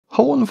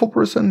Hello wonderful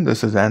person,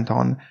 this is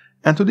Anton,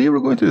 and today we're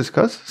going to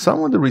discuss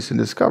some of the recent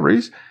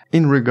discoveries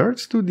in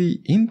regards to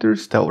the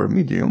interstellar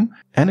medium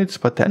and its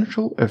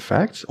potential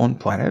effects on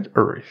planet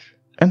Earth.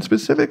 And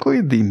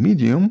specifically the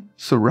medium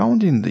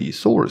surrounding the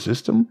solar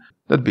system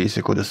that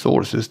basically the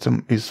solar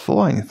system is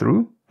flying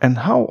through, and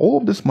how all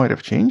of this might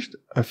have changed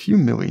a few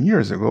million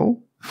years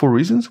ago for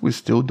reasons we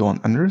still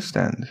don't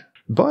understand.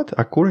 But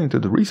according to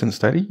the recent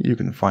study you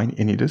can find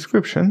in the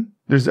description,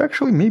 there's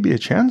actually maybe a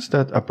chance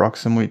that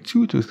approximately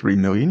 2 to 3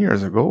 million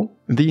years ago,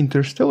 the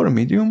interstellar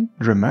medium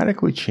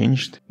dramatically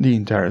changed the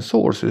entire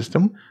solar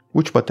system,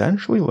 which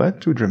potentially led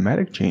to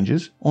dramatic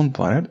changes on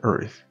planet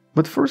Earth.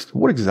 But first,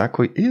 what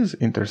exactly is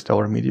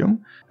interstellar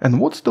medium, and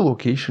what's the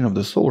location of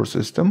the solar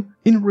system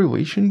in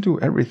relation to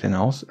everything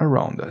else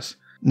around us?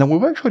 Now,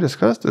 we've actually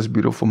discussed this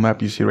beautiful map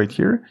you see right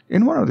here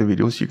in one of the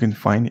videos you can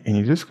find in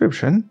the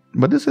description,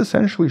 but this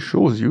essentially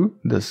shows you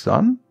the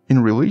Sun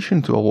in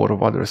relation to a lot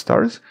of other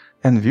stars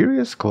and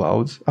various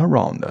clouds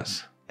around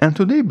us. And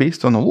today,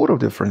 based on a lot of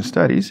different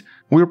studies,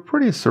 we're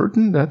pretty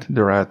certain that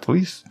there are at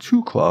least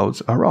 2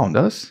 clouds around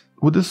us,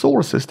 with the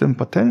solar system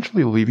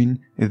potentially leaving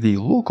the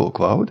local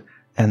cloud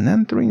and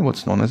entering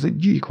what's known as a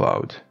G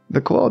cloud,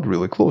 the cloud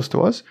really close to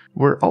us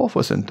where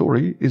Alpha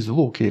Centauri is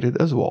located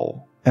as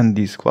well. And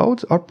these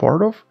clouds are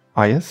part of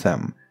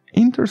ISM,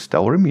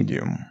 interstellar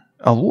medium,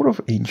 a lot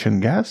of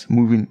ancient gas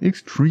moving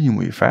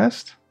extremely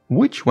fast,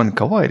 which when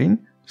colliding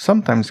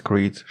sometimes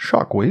creates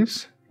shock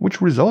waves, which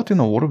result in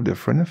a lot of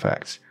different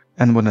effects.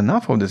 And when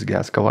enough of this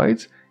gas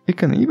collides, it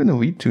can even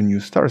lead to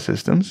new star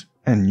systems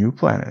and new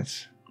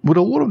planets. With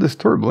a lot of this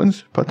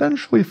turbulence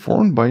potentially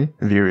formed by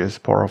various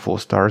powerful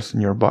stars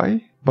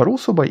nearby, but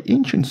also by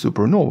ancient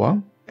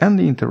supernova and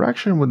the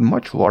interaction with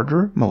much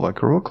larger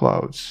molecular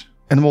clouds.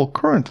 And while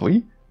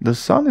currently the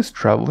Sun is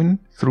traveling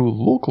through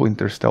local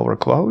interstellar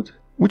cloud,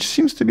 which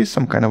seems to be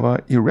some kind of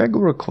a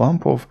irregular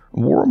clump of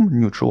warm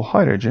neutral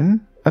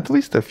hydrogen, at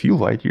least a few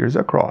light years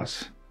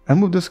across. And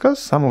we've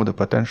discussed some of the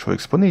potential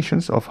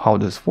explanations of how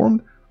this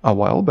formed a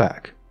while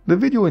back. The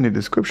video in the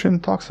description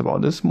talks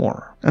about this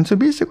more. And so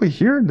basically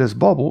here, this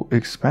bubble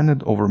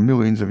expanded over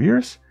millions of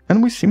years,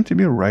 and we seem to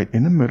be right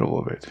in the middle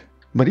of it.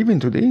 But even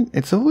today,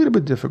 it's a little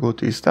bit difficult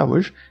to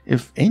establish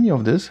if any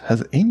of this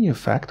has any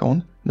effect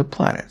on the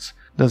planets.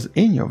 Does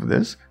any of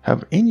this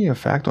have any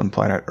effect on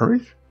planet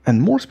Earth?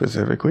 And more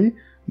specifically,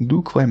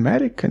 do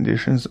climatic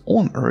conditions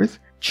on Earth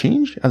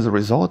change as a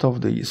result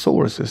of the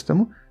solar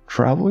system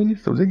traveling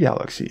through the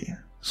galaxy?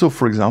 So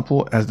for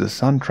example, as the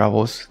Sun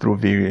travels through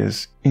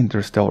various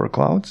interstellar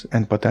clouds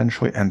and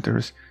potentially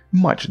enters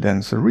much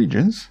denser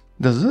regions,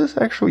 does this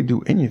actually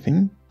do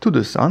anything to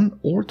the Sun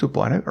or to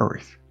planet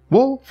Earth?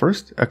 Well,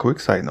 first, a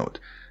quick side note.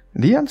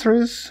 The answer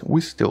is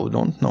we still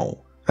don't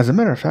know. As a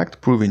matter of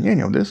fact, proving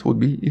any of this would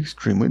be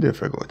extremely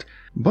difficult.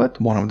 But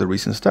one of the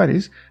recent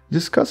studies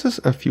discusses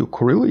a few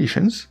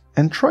correlations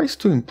and tries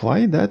to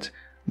imply that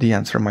the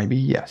answer might be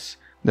yes.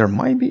 There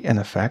might be an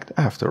effect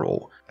after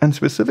all, and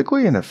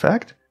specifically an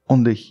effect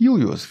on the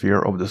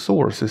heliosphere of the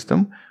solar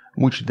system,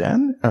 which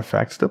then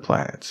affects the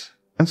planets.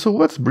 And so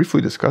let's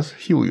briefly discuss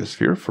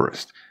heliosphere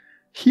first.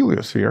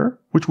 Heliosphere,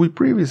 which we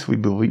previously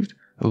believed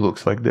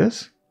looks like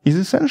this, is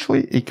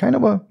essentially a kind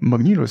of a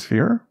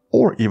magnetosphere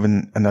or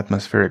even an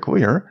atmospheric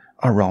layer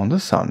around the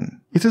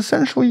Sun. It's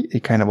essentially a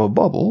kind of a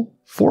bubble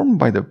formed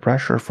by the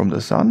pressure from the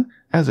Sun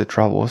as it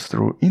travels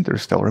through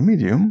interstellar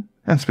medium,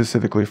 and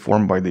specifically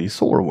formed by the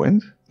solar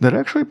wind, that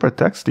actually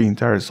protects the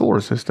entire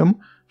solar system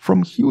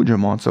from huge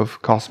amounts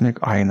of cosmic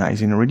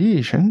ionizing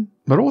radiation,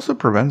 but also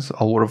prevents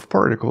a lot of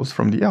particles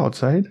from the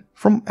outside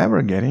from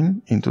ever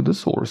getting into the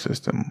solar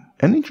system.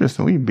 And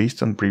interestingly,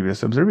 based on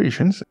previous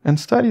observations and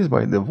studies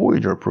by the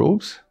Voyager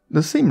probes,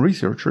 the same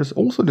researchers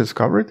also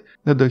discovered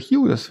that the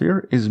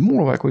heliosphere is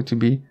more likely to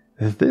be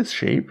this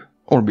shape,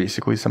 or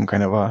basically some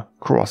kind of a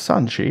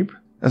croissant shape,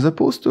 as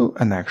opposed to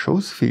an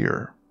actual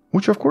sphere,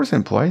 which of course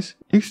implies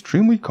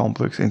extremely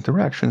complex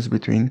interactions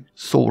between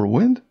solar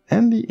wind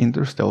and the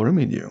interstellar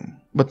medium.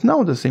 But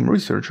now the same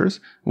researchers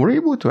were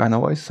able to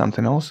analyze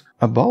something else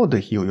about the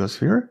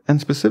heliosphere and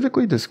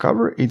specifically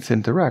discover its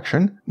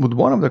interaction with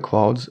one of the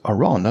clouds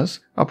around us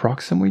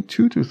approximately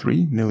 2 to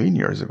 3 million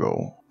years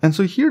ago. And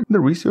so here the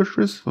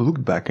researchers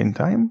looked back in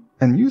time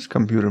and used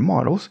computer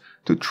models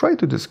to try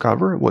to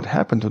discover what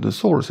happened to the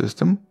solar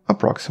system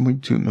approximately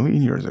 2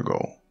 million years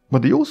ago.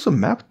 But they also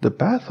mapped the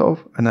path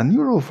of an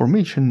unusual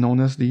formation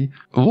known as the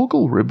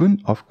local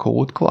ribbon of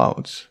cold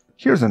clouds.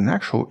 Here's an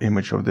actual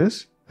image of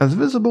this, as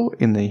visible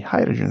in a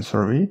hydrogen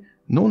survey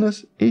known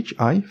as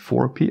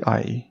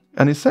Hi4Pi.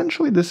 And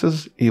essentially this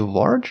is a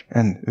large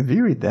and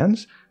very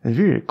dense,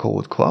 very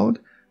cold cloud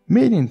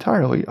made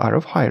entirely out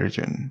of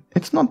hydrogen.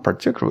 It's not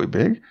particularly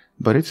big,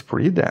 but it's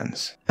pretty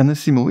dense. And the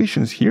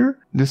simulations here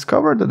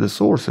discovered that the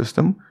solar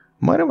system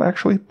might have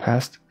actually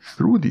passed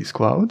through these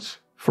clouds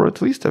for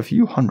at least a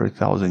few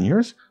 100,000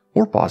 years,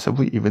 or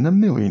possibly even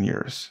 1,000,000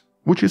 years.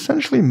 Which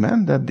essentially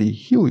meant that the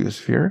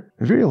heliosphere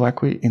very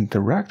likely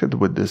interacted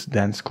with this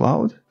dense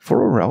cloud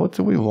for a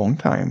relatively long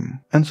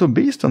time. And so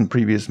based on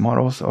previous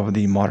models of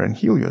the modern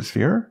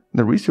heliosphere,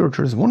 the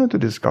researchers wanted to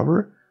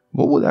discover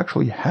what would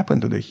actually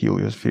happen to the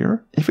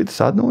heliosphere if it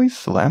suddenly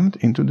slammed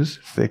into this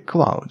thick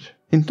cloud.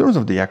 In terms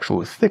of the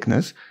actual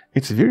thickness,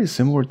 it's very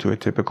similar to a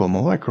typical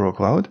molecular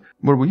cloud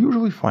where we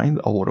usually find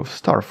a lot of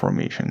star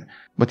formation,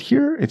 but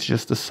here it's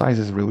just the size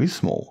is really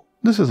small.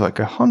 This is like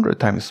 100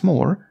 times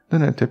smaller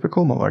than a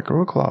typical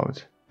molecular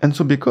cloud. And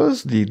so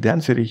because the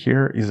density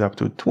here is up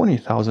to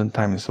 20,000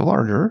 times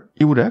larger,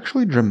 it would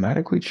actually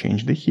dramatically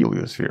change the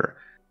heliosphere,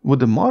 with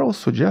the model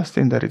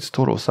suggesting that its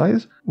total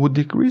size would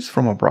decrease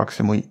from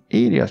approximately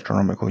 80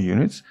 astronomical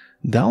units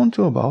down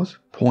to about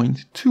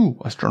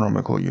 0.2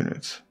 astronomical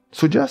units,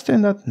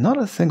 suggesting that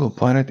not a single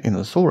planet in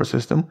the solar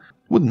system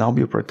would now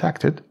be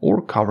protected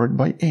or covered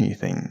by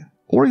anything,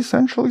 or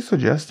essentially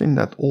suggesting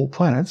that all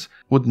planets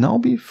would now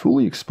be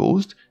fully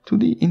exposed to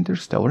the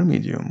interstellar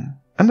medium.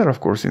 And that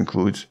of course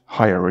includes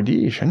higher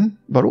radiation,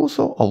 but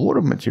also a lot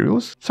of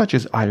materials such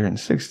as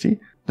iron-60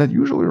 that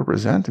usually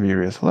represent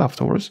various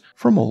leftovers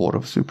from a lot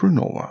of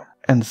supernova.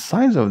 And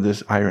signs of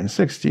this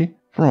iron-60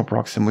 from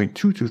approximately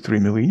 2 to 3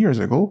 million years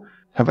ago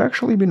have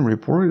actually been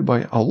reported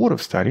by a lot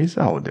of studies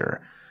out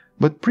there.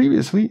 But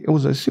previously it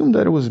was assumed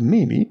that it was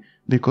maybe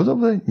because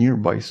of the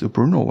nearby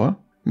supernova,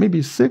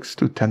 maybe 6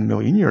 to 10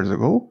 million years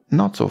ago,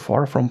 not so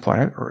far from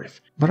planet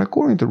Earth. But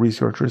according to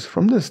researchers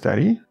from this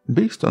study,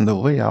 based on the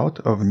layout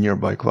of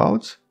nearby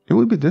clouds, it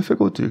would be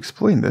difficult to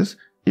explain this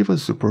if a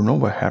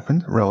supernova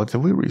happened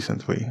relatively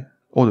recently.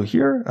 Although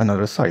here,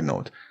 another side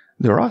note,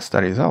 there are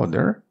studies out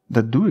there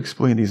that do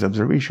explain these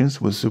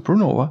observations with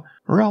supernova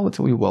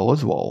relatively well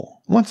as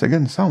well. Once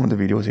again, some of the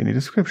videos in the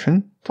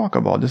description talk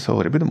about this a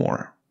little bit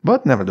more.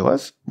 But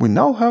nevertheless, we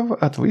now have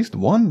at least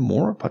one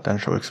more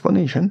potential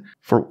explanation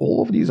for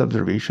all of these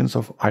observations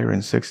of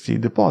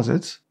iron-60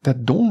 deposits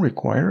that don't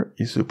require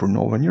a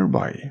supernova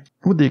nearby,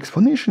 with the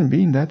explanation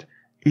being that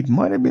it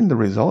might have been the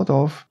result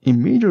of a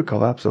major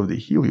collapse of the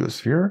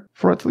heliosphere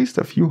for at least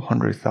a few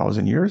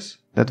 100,000 years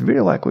that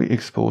very likely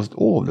exposed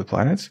all of the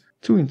planets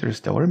to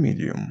interstellar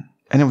medium.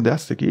 And if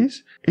that's the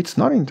case, it's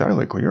not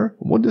entirely clear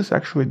what this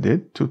actually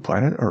did to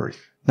planet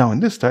Earth. Now in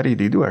this study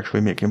they do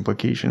actually make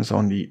implications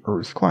on the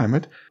Earth's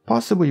climate,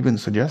 possibly even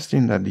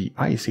suggesting that the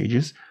ice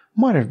ages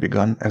might have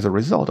begun as a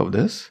result of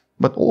this,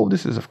 but all of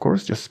this is of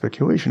course just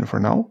speculation for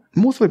now,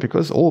 mostly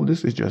because all of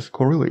this is just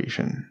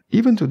correlation.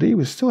 Even today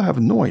we still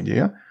have no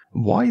idea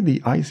why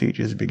the ice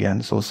ages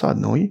began so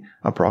suddenly,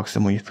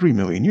 approximately 3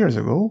 million years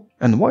ago,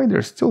 and why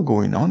they're still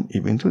going on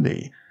even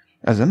today.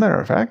 As a matter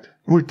of fact,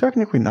 we're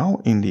technically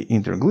now in the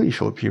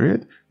interglacial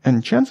period,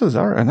 and chances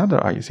are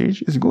another ice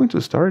age is going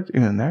to start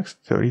in the next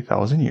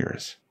 30,000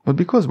 years. But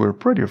because we're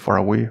pretty far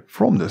away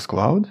from this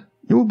cloud,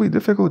 it will be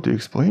difficult to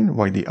explain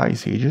why the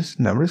ice ages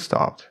never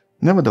stopped.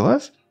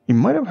 Nevertheless, it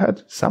might have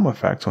had some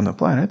effects on the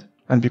planet,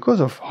 and because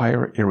of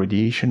higher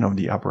irradiation of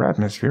the upper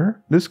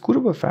atmosphere, this could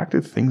have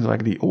affected things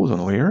like the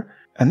ozone layer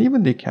and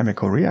even the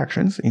chemical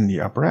reactions in the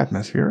upper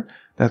atmosphere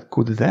that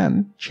could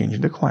then change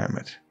the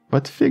climate.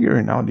 But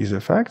figuring out these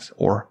effects,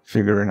 or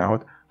figuring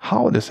out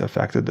how this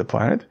affected the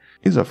planet,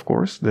 is of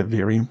course the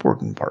very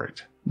important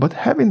part. But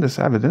having this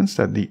evidence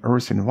that the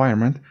Earth's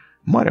environment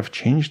might have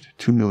changed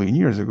 2 million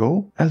years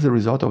ago as a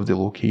result of the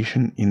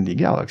location in the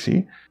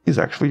galaxy is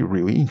actually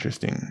really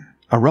interesting.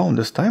 Around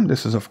this time,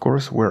 this is of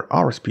course where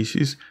our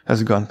species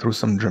has gone through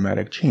some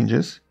dramatic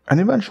changes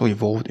and eventually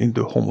evolved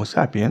into Homo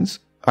sapiens,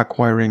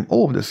 acquiring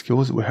all of the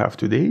skills we have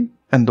today.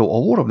 And though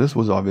a lot of this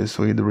was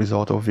obviously the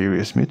result of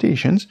various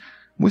mutations,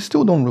 we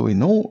still don't really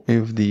know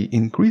if the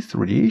increased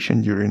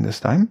radiation during this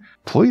time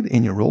played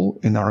any role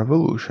in our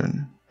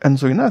evolution. And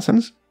so in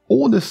essence,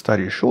 all this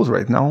study shows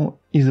right now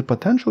is a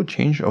potential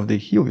change of the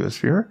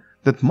heliosphere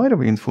that might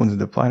have influenced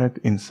the planet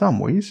in some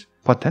ways,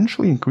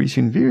 potentially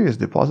increasing various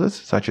deposits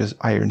such as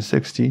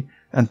iron-60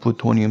 and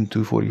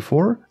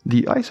plutonium-244,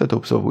 the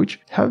isotopes of which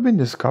have been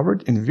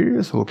discovered in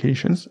various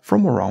locations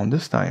from around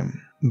this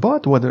time.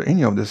 But whether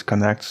any of this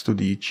connects to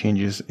the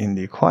changes in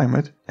the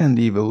climate and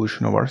the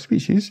evolution of our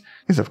species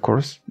is of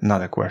course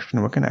not a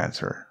question we can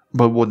answer.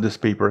 But what this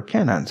paper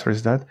can answer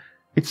is that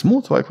it's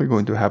most likely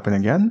going to happen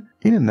again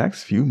in the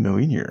next few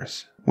million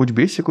years, which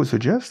basically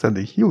suggests that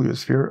the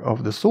heliosphere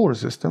of the solar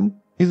system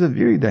is a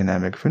very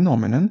dynamic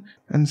phenomenon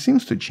and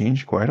seems to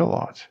change quite a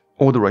lot.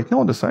 Although right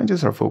now the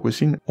scientists are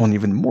focusing on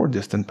even more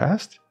distant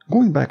past,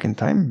 going back in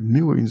time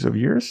millions of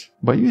years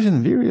by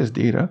using various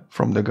data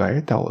from the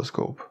Gaia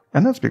telescope.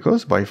 And that's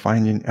because by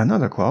finding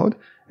another cloud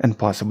and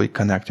possibly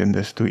connecting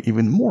this to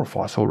even more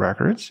fossil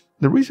records,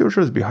 the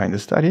researchers behind the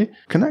study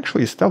can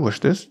actually establish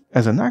this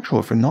as an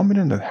actual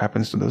phenomenon that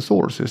happens to the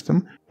solar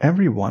system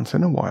every once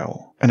in a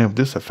while. And if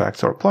this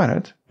affects our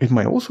planet, it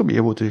might also be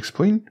able to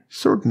explain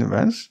certain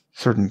events,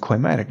 certain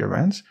climatic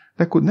events,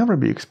 that could never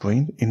be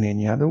explained in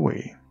any other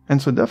way.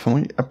 And so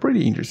definitely a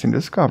pretty interesting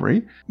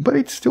discovery, but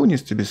it still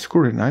needs to be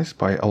scrutinized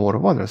by a lot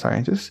of other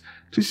scientists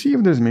to see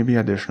if there's maybe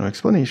additional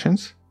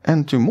explanations,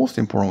 and to most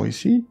importantly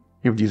see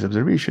if these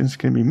observations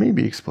can be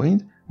maybe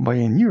explained by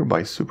a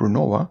nearby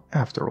supernova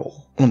after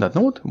all. On that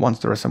note, once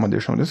there are some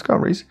additional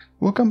discoveries,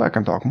 we'll come back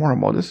and talk more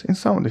about this in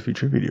some of the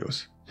future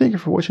videos. Thank you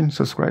for watching,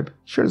 subscribe,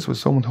 share this with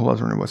someone who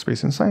loves learning about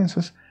space and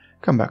sciences,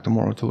 come back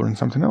tomorrow to learn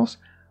something else.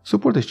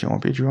 Support this channel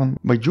on Patreon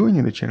by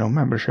joining the channel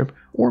membership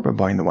or by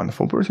buying the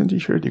Wonderful Person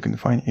t-shirt you can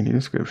find in the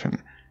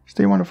description.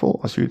 Stay wonderful,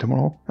 I'll see you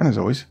tomorrow, and as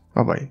always,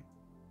 bye bye.